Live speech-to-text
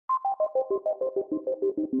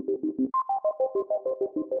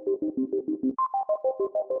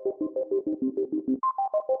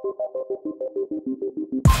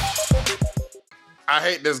I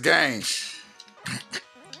hate this game.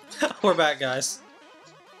 We're back, guys.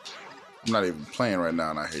 I'm not even playing right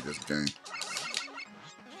now, and I hate this game.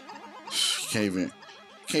 You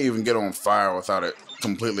can't even get on fire without it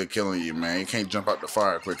completely killing you, man. You can't jump out the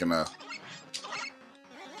fire quick enough.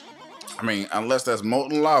 I mean, unless that's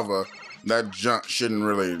molten lava, that jump shouldn't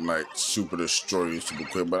really like super destroy you super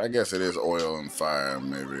quick. But I guess it is oil and fire,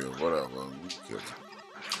 maybe, or whatever.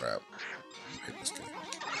 Crap. I hate this game.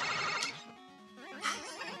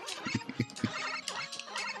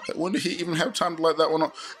 When did he even have time to light that one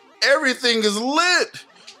on? Everything is lit!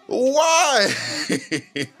 Why?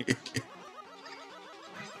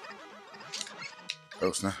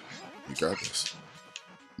 Oh, snap. You got this.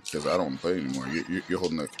 Because I don't play anymore. You're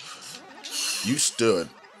holding the... You stood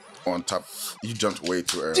on top. You jumped way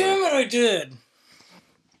too early. Damn it, I did!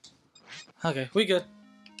 Okay, we good.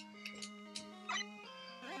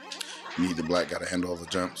 You need the black guy to handle all the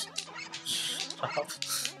jumps.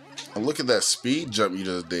 And look at that speed jump you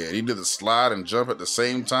just did. He did the slide and jump at the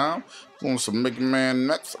same time. On some Mega Man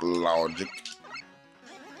next logic.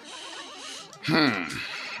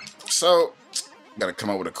 So, gotta come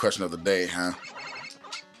up with a question of the day, huh?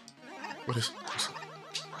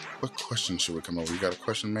 What question should we come up with? You got a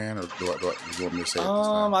question, man? Or do you want me to say it this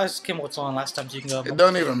time? I just came up with one last time, so you can go. It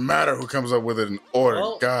doesn't even matter who comes up with it in order.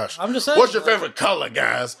 Well, gosh. I'm just saying. What's your favorite color,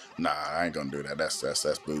 guys? Nah, I ain't gonna do that. That's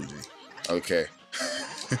bougie. Okay.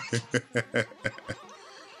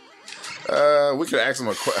 We could ask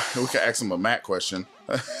him a Matt question.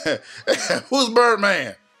 Who's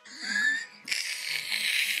Birdman?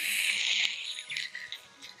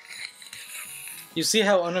 You see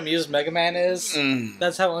how unamused Mega Man is?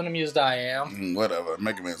 That's how unamused I am. Whatever.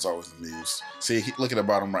 Mega Man's always amused. See, look at the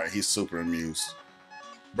bottom right. He's super amused.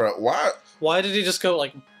 Bro, why? Why did he just go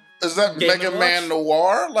like? Is that Mega Man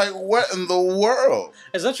Noir? Like, what in the world?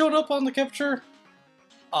 Is that showing up on the capture?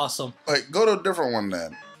 Awesome. Like, go to a different one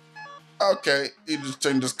then. Okay, you just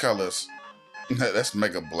change his colors. That's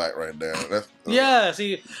Mega Black right there. Yeah,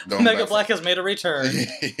 see, Mega Black has made a return.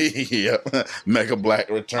 Yep, Mega Black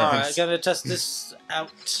returns. Alright, gonna test this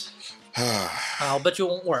out. I'll bet you it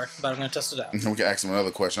won't work, but I'm gonna test it out. We can ask him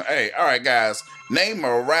another question. Hey, alright guys, name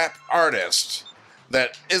a rap artist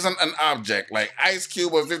that isn't an object, like Ice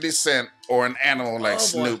Cube or 50 Cent, or an animal like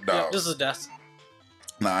Snoop Dogg. Yeah, this is death.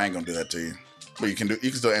 Nah, I ain't gonna do that to you. But you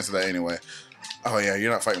can still answer that anyway. Oh yeah,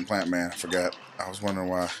 you're not fighting Plant Man. I forgot. I was wondering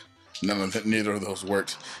why neither of those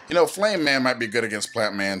worked. You know, Flame Man might be good against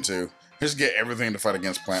Plant Man too. Just get everything to fight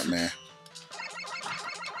against Plant Man.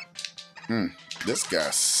 This guy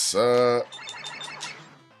sucks.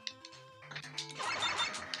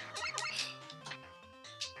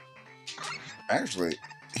 Actually,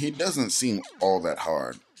 he doesn't seem all that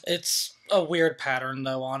hard. It's a weird pattern,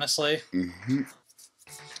 though, honestly.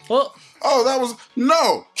 Well... Oh, that was...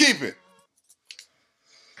 No! Keep it!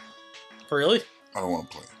 Really? I don't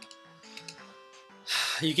want to play.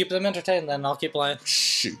 You keep them entertained, then I'll keep playing.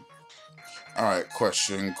 Shoot. Alright,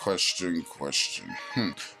 question.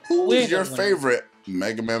 Who is your favorite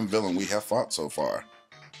Mega Man villain we have fought so far?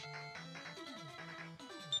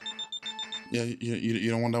 Yeah,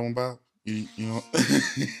 you don't want that one, Bob? You know?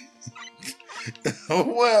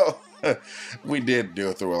 Well, we did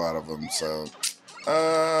go through a lot of them, so...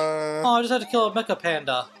 Oh, I just had to kill a Mecha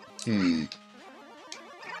Panda.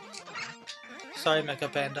 Sorry,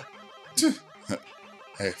 Mecha Panda.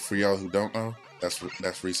 Hey, for y'all who don't know, that's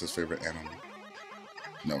Resa's favorite animal.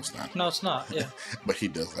 No, it's not. No, it's not. Yeah. But he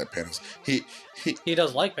does like pandas. He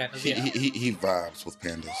does like pandas. Yeah. He vibes with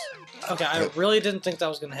pandas. Okay, I really didn't think that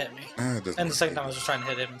was gonna hit me. And the second time I was just trying to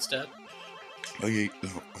hit him instead. Oh yeah. No,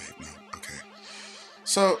 wait, no. Okay.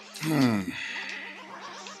 So,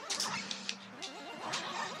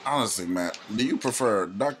 honestly, Matt, do you prefer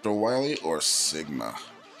Dr. Wily or Sigma?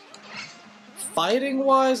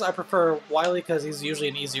 Fighting-wise, I prefer Wily because he's usually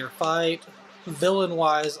an easier fight.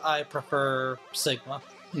 Villain-wise, I prefer Sigma.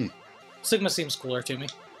 Sigma seems cooler to me.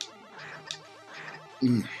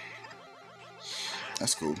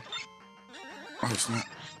 That's cool. Oh, it's not.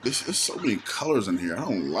 There's so many colors in here. I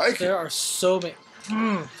don't like it. There are so many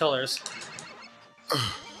colors.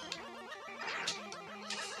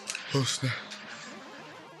 Oh, snap.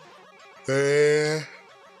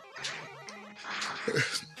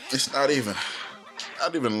 It's not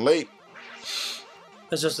even late.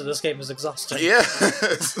 It's just that this game is exhausting. Yeah.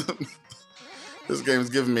 This game is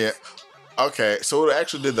giving me Okay, so it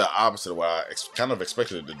actually did the opposite of what I kind of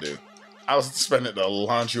expected it to do. I was expecting it to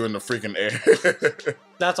launch you in the freaking air.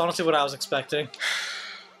 That's honestly what I was expecting.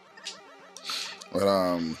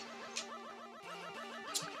 But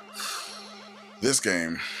this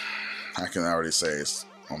game, I can already say it's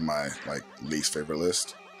on my least favorite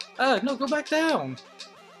list. No, go back down.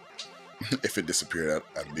 If it disappeared,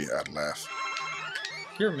 I'd laugh.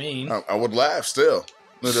 You're mean. I would laugh still.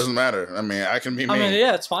 It doesn't matter. I mean, I can be mean. I mean,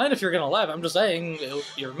 yeah, it's fine if you're gonna laugh. I'm just saying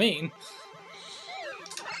you're mean.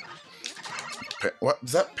 What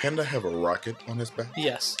does that panda have a rocket on his back?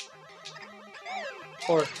 Yes.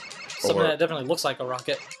 Or something that definitely looks like a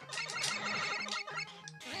rocket.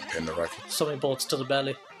 Panda rockets. So many bullets to the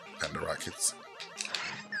belly. Panda rockets.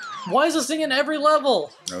 Why is this thing in every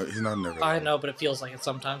level? No, he's not in every level. I know, but it feels like it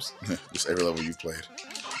sometimes. Just every level you've played.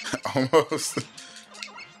 Almost.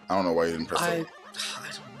 I don't know why you didn't press I that.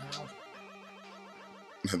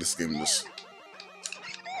 don't know. This game just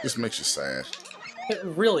makes you sad. It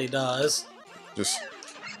really does. Just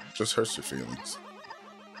hurts your feelings.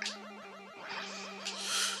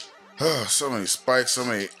 Oh, so many spikes, so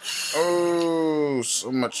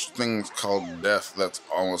much things called death that's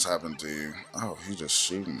almost happened to you. Oh, he's just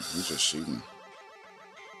shooting.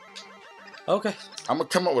 Okay. I'm gonna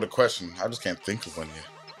come up with a question. I just can't think of one yet.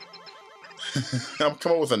 I'm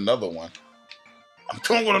coming up with another one. I'm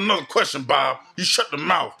coming up with another question, Bob. You shut the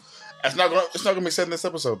mouth. It's not gonna be said in this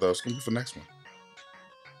episode though. It's gonna be for next one.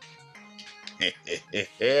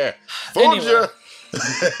 Yeah. Fooled ya.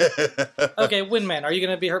 Okay, Windman, are you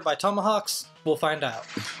going to be hurt by tomahawks? We'll find out.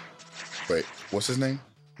 Wait, what's his name?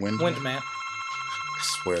 Windman. I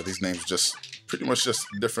swear, these names just pretty much just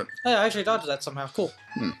different. Hey, I actually dodged that somehow. Cool.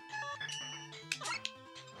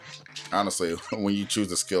 Honestly, when you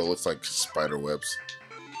choose a skill, it looks like spider webs.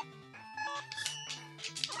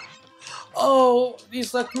 Oh, he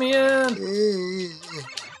sucked me in.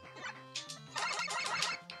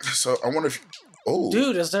 So, I wonder if... Oh.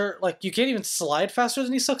 Dude, is there, like, you can't even slide faster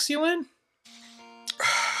than he sucks you in?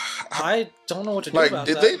 I don't know what to do about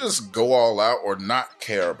that. Did they just go all out or not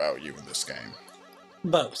care about you in this game?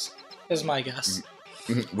 Both, is my guess.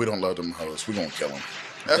 We don't love them hoes. We're gonna kill them.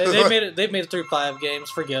 They've made it through 5 games.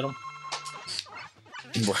 Forget them.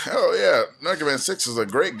 Well, hell yeah. Mega Man 6 is a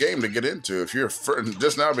great game to get into if you're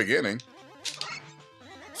just now beginning.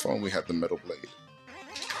 If only we had the Metal Blade.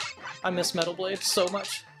 I miss Metal Blade so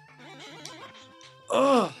much.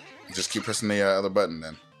 Ugh. Just keep pressing the other button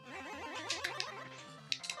then.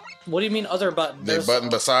 What do you mean other button? The button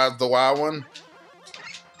besides the Y one?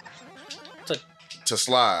 To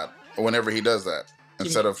slide whenever he does that.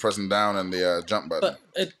 Instead of pressing down and the jump button.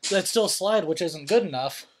 But it's still slide, which isn't good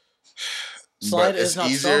enough. Slide is not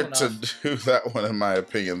strong enough. It's easier to do that one, in my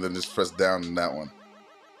opinion, than just press down in that one.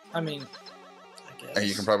 I mean, I guess. And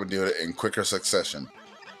you can probably do it in quicker succession.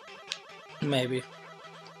 Maybe.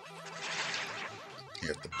 You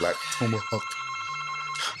have the black tomahawk.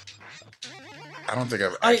 I don't think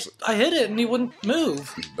I've actually... I hit it and he wouldn't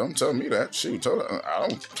move. Don't tell me that. Shoot, I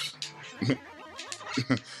don't...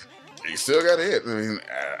 You still got hit. I mean,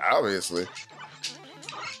 obviously.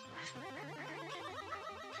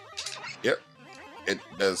 Yep. It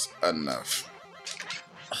does enough.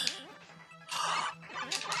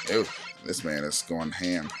 Ew, this man is going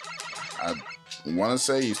ham. I want to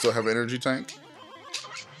say you still have an energy tank.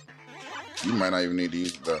 You might not even need to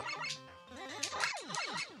use it though.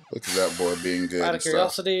 Look at that boy being good. Out of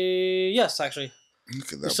curiosity, yes, actually.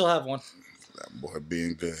 Look at that. We still have one. That boy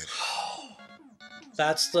being good.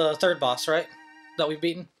 That's the 3rd boss, right? That we've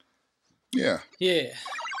beaten? Yeah. Yeah.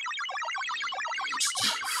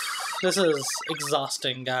 This is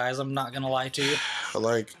exhausting, guys. I'm not gonna lie to you.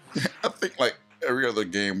 I think every other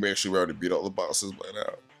game, we actually already beat all the bosses by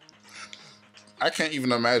now. I can't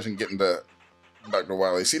even imagine getting to Dr.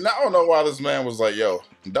 Wily. See, now I don't know why this man was like, yo,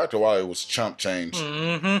 Dr. Wily was chump change.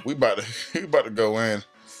 Mm-hmm. We about to go in.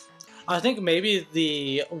 I think maybe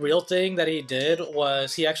the real thing that he did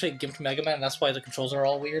was he actually gimped Mega Man, and that's why the controls are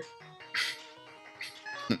all weird.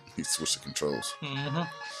 He switched the controls.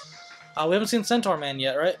 Mm-hmm. We haven't seen Centaur Man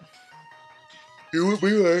yet, right? You would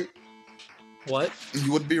be right. What?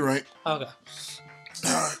 You would be right. Okay.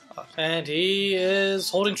 And he is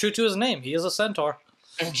holding true to his name. He is a centaur.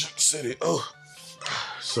 Ancient city. Oh.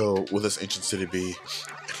 So, will this ancient city be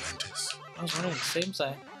Atlantis? I was wondering the same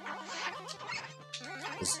thing.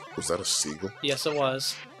 Was that a seagull? Yes, it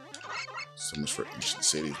was. So much for ancient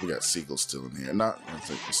cities. We got seagulls still in here. Not, I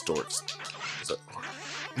think, the storks. Is that...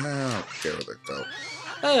 No, I don't care what they go.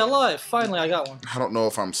 Hey, alive! Finally, I got one. I don't know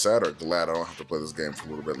if I'm sad or glad I don't have to play this game for a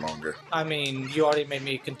little bit longer. I mean, you already made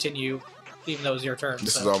me continue, even though it was your turn.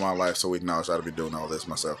 This is all my life, so we acknowledge I'd be doing all this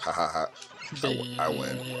myself. Ha ha ha. I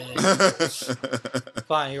win.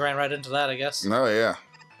 Fine, you ran right into that, I guess. No, yeah.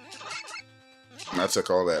 I took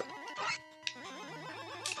all that.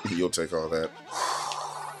 You'll take all that.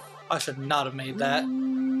 I should not have made that.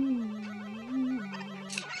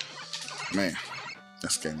 Man,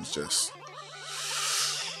 this game is just...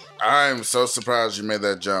 I'm so surprised you made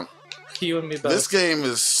that jump. You and me both. This game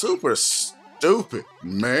is super stupid,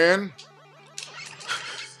 man.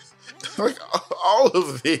 Like, all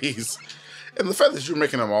of these. And the fact that you're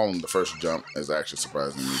making them all in the first jump is actually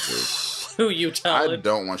surprising me, too. Who you telling? I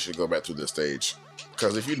don't want you to go back through this stage.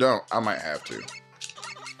 Because if you don't, I might have to.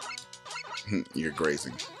 You're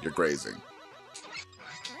grazing. You're grazing.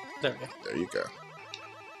 There we go. There you go.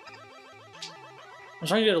 I'm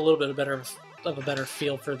trying to get a little bit of a better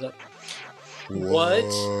feel for the... What?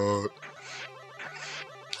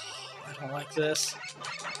 I don't like this.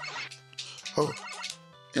 Oh,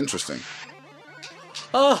 interesting.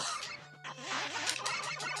 Oh!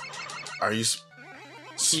 Are you supposed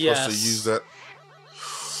Yes. to use that?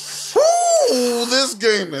 Ooh, this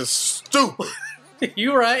game is stupid.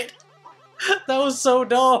 You right? That was so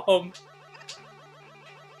dumb.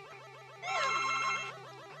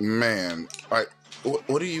 Man,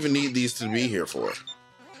 what do you even need these to be here for?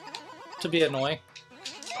 To be annoying.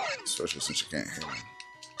 Especially since you can't hit them.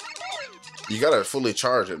 You gotta fully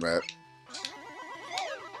charge it, Matt.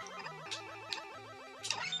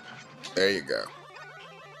 There you go.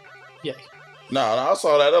 Yay. No, I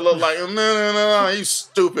saw that. That looked like, no, you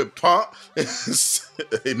stupid punk.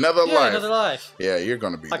 Another life. Another life. Yeah, you're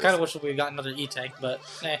gonna be. I kind of wish we got another E-tank, but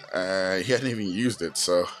he hadn't even used it,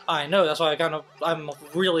 so. I know, that's why I'm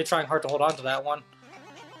really trying hard to hold on to that one.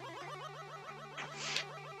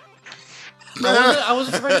 I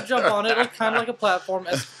wasn't afraid to jump on it. It looked kind of like a platform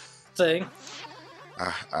thing.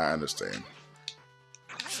 I understand.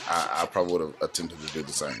 I probably would have attempted to do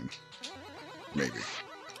the same. Maybe.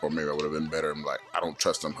 Or maybe I would have been better. I'm like, I don't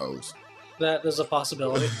trust them hoes. That is a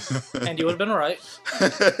possibility. And you would have been right.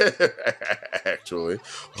 Actually.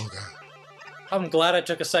 Oh, God. I'm glad I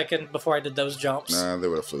took a second before I did those jumps. Nah, they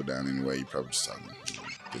would have flew down anyway. You probably just saw them.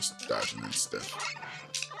 Just dodging and stuff.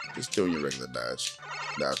 Just doing your regular dodge.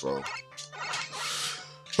 Dodge roll.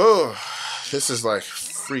 Oh, this is like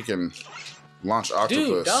freaking launch octopus.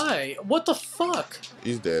 Dude, die. What the fuck?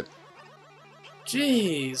 He's dead.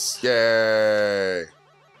 Jeez. Yay.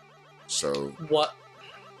 So. What?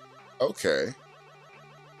 Okay.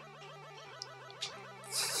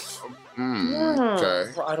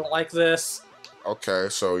 Okay. I don't like this. Okay,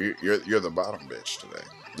 so you're the bottom bitch today.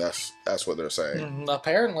 That's what they're saying.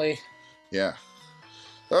 Apparently. Yeah.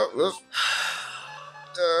 Oh,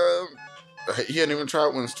 he hadn't even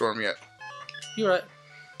tried Windstorm yet. You're right.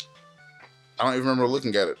 I don't even remember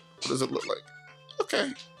looking at it. What does it look like?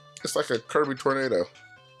 Okay. It's like a Kirby tornado.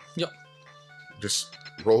 Yep. Just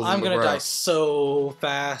rolls I'm on the gonna ground. die so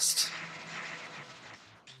fast.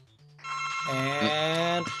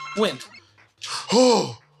 And wind.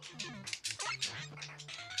 Oh!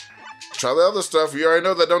 Try the other stuff. You already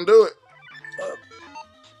know that. Don't do it.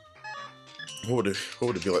 What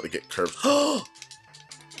would it be like to get curved?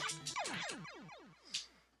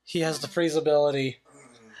 He has the freeze ability.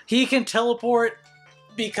 He can teleport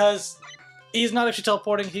because he's not actually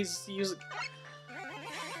teleporting. He's using.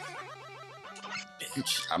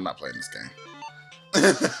 Bitch. I'm not playing this game.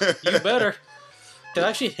 You better. Did I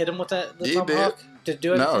actually hit him with the tomahawk? Did it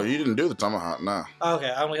do anything? No, you didn't do the tomahawk. No. Okay,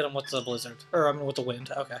 I only hit him with the blizzard, or I mean with the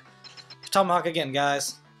wind. Okay, tomahawk again,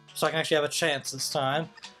 guys, so I can actually have a chance this time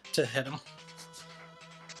to hit him.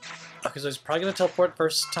 Okay, so he's probably gonna teleport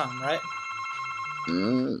first time, right?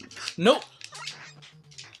 Nope.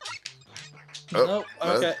 Oh, nope.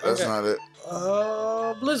 Okay. That's okay. not it.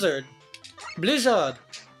 Blizzard.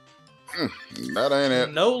 That ain't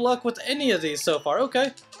it. No luck with any of these so far.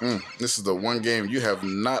 Okay. This is the one game you have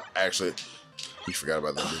not actually. You forgot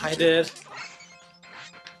about that. I did.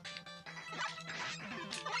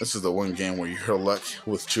 This is the one game where your luck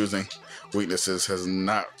with choosing weaknesses has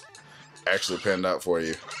not actually panned out for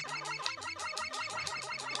you.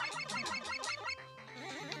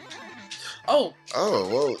 Oh.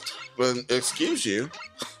 Oh, well, excuse you.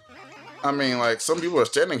 I mean, like, some people are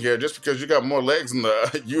standing here just because you got more legs than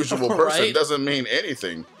the usual person. Right? Doesn't mean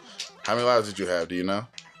anything. How many lives did you have? Do you know?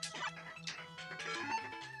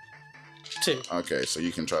 2. Okay, so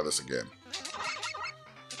you can try this again.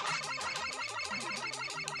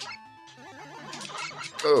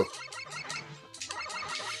 Oh.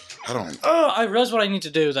 I don't... Oh, I realize what I need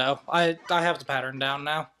to do, though. I have the pattern down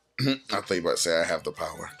now. I thought you about to say I have the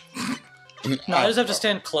power. No, I just have to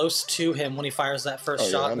stand close to him when he fires that first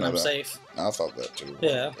shot, and I'm safe. I thought that too.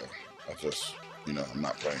 Yeah. I just, I'm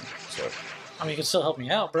not playing, so. I mean, you can still help me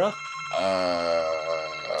out, bro.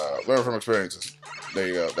 Learn from experiences. There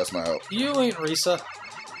you go. That's my help. You ain't Resa.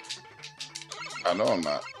 I know I'm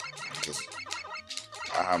not. 'Cause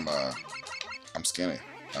I'm skinny.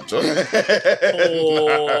 I'm joking. Boy,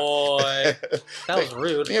 that was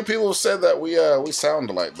rude. Yeah, people have said that we sound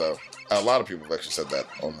alike though. A lot of people have actually said that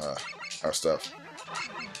on our stuff.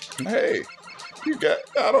 Hey, you got,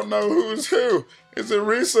 I don't know who's who. Is it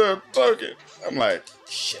Resa or Token? I'm like,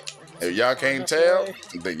 Shit. if y'all can't tell,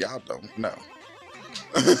 then y'all don't know.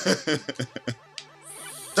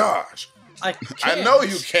 Dodge. I know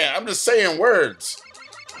you can't. I'm just saying words.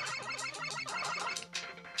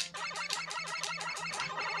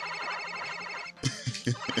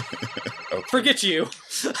 Okay. Forget you.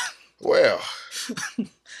 Well,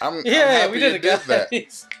 I'm happy we did it, guys. that.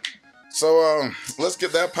 So, let's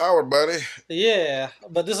get that power, buddy. Yeah,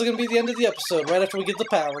 but this is gonna be the end of the episode, right after we get the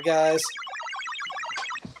power, guys.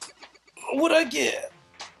 What'd I get?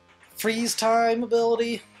 Freeze time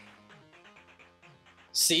ability.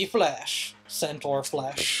 Sea Flash. Centaur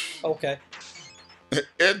Flash. Okay.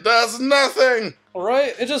 It does nothing.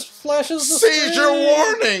 Alright, it just flashes the Seizure screen.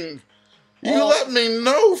 warning. You let me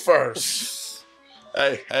know first.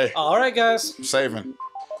 Hey. Alright, guys. Saving.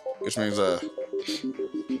 Which means,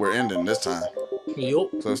 we're ending this time. Yup.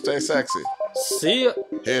 So stay sexy. See ya.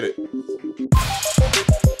 Hit it.